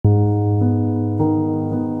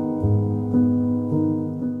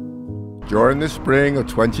During the spring of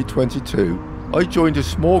 2022, I joined a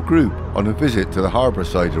small group on a visit to the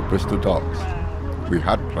Harbourside of Bristol Docks. We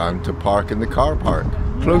had planned to park in the car park,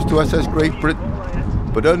 close to SS Great Britain,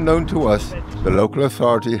 but unknown to us, the local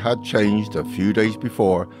authority had changed a few days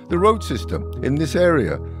before the road system in this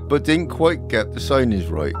area, but didn't quite get the signage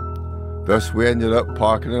right. Thus we ended up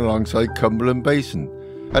parking alongside Cumberland Basin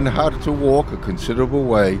and had to walk a considerable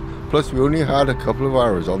way, plus we only had a couple of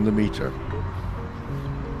hours on the meter.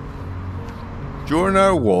 During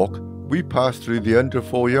our walk, we passed through the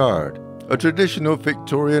Underfall Yard, a traditional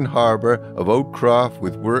Victorian harbour of old craft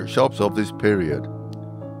with workshops of this period.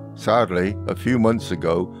 Sadly, a few months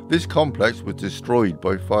ago, this complex was destroyed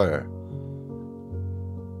by fire.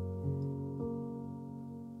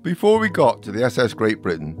 Before we got to the SS Great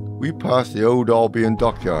Britain, we passed the old Albion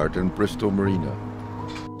Dockyard and Bristol Marina.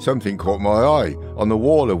 Something caught my eye on the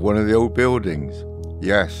wall of one of the old buildings.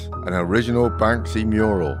 Yes, an original Banksy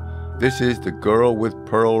mural. This is the girl with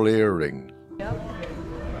pearl earring.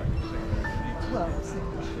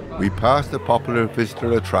 We passed the popular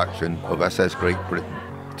visitor attraction of SS Great Britain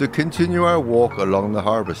to continue our walk along the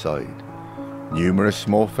harbour side. Numerous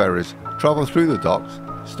small ferries travel through the docks,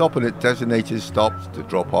 stopping at designated stops to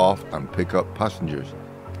drop off and pick up passengers.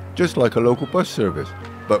 Just like a local bus service,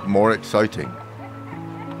 but more exciting.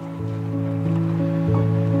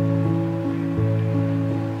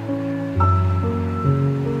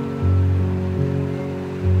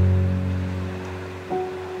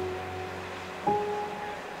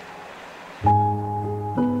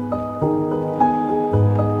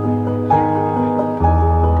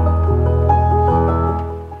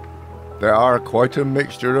 There are quite a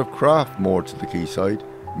mixture of craft moored to the quayside,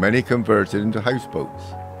 many converted into houseboats.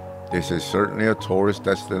 This is certainly a tourist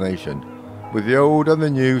destination, with the old and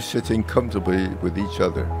the new sitting comfortably with each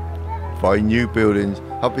other. Fine new buildings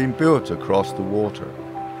have been built across the water.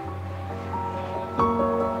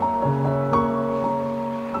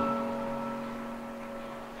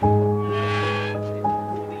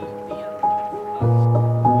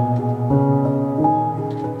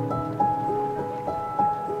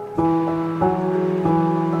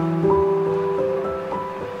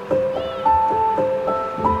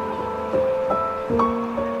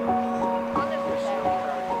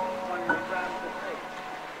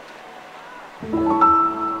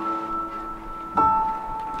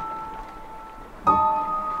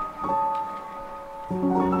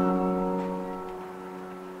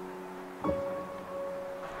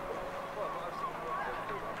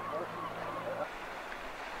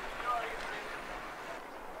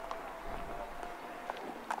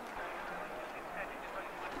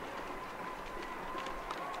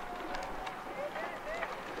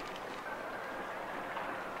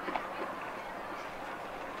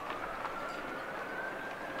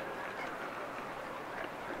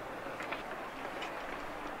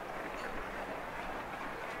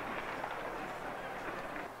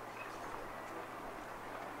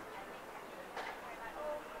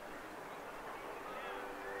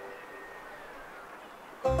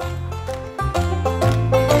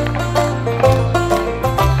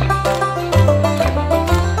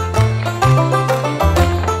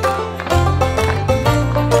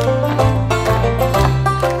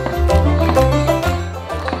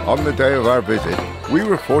 On the day of our visit, we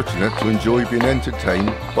were fortunate to enjoy being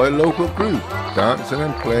entertained by a local group, dancing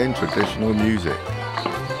and playing traditional music.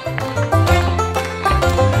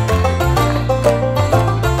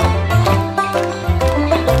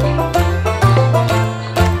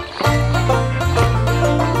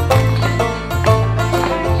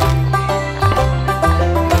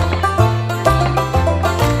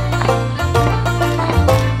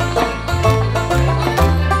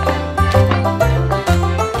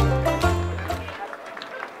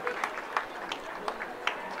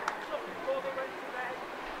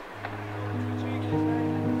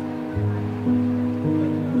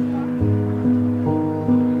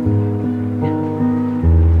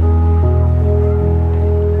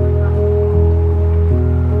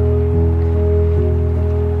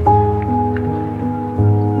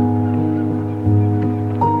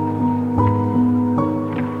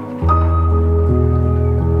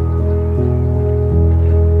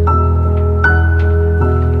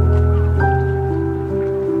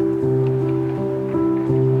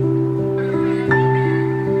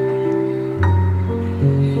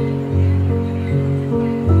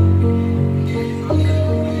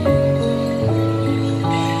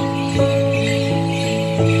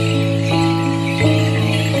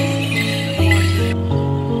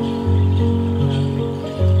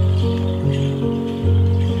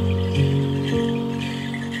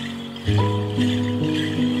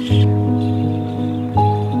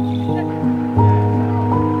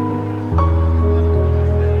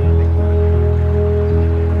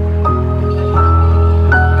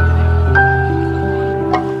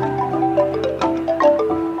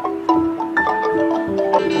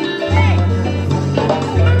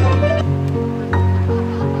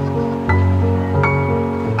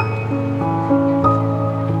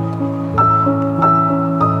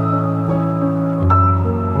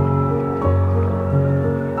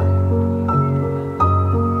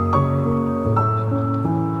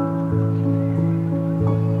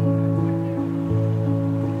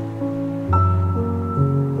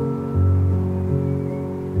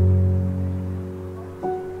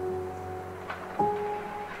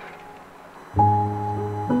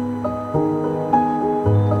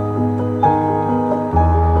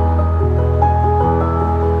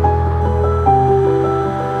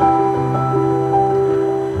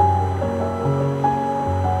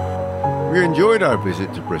 we enjoyed our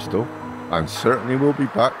visit to Bristol and certainly will be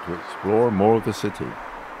back to explore more of the city.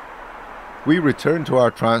 We returned to our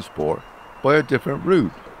transport by a different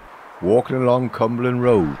route, walking along Cumberland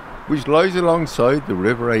Road, which lies alongside the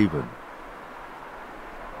River Avon.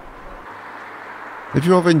 If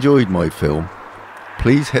you have enjoyed my film,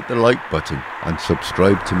 please hit the like button and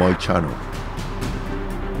subscribe to my channel.